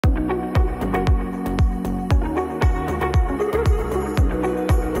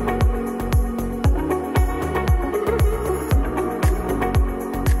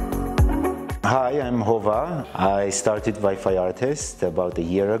I started Wifi Artists about a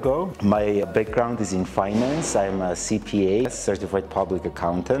year ago. My background is in finance. I'm a CPA, certified public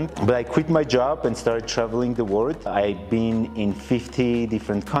accountant. But I quit my job and started traveling the world. I've been in 50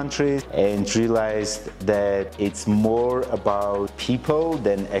 different countries and realized that it's more about people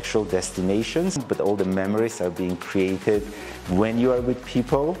than actual destinations, but all the memories are being created when you are with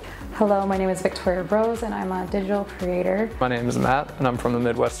people. Hello, my name is Victoria Rose and I'm a digital creator. My name is Matt and I'm from the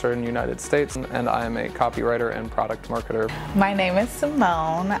Midwestern United States and I am a copywriter and product marketer. My name is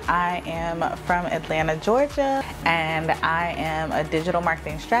Simone. I am from Atlanta, Georgia, and I am a digital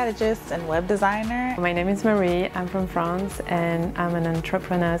marketing strategist and web designer. My name is Marie. I'm from France and I'm an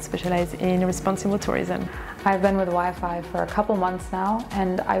entrepreneur specialized in responsible tourism. I've been with Wi-Fi for a couple months now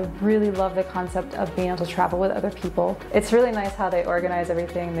and I really love the concept of being able to travel with other people. It's really nice how they organize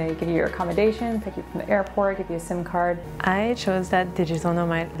everything. They give you your accommodation, pick you from the airport, give you a SIM card. I chose that digital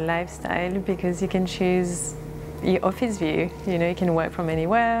nomad lifestyle because you can choose your office view. You know, you can work from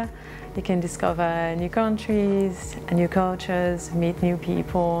anywhere, you can discover new countries, new cultures, meet new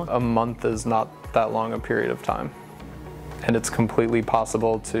people. A month is not that long a period of time. And it's completely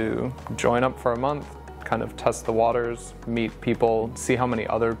possible to join up for a month, kind of test the waters, meet people, see how many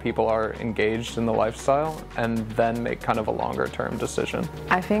other people are engaged in the lifestyle, and then make kind of a longer term decision.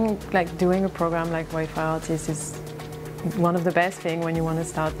 I think like doing a program like Wi-Fi Artists is one of the best things when you want to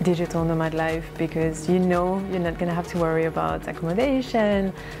start digital nomad life, because you know you're not going to have to worry about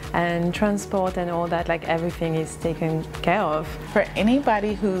accommodation and transport and all that. Like everything is taken care of. For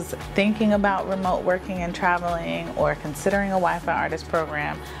anybody who's thinking about remote working and traveling or considering a Wi-Fi Artist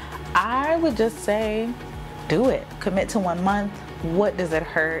program, I would just say, do it. Commit to 1 month. What does it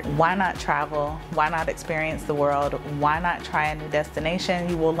hurt? Why not travel? Why not experience the world? Why not try a new destination?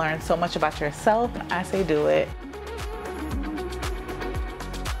 You will learn so much about yourself. I say do it.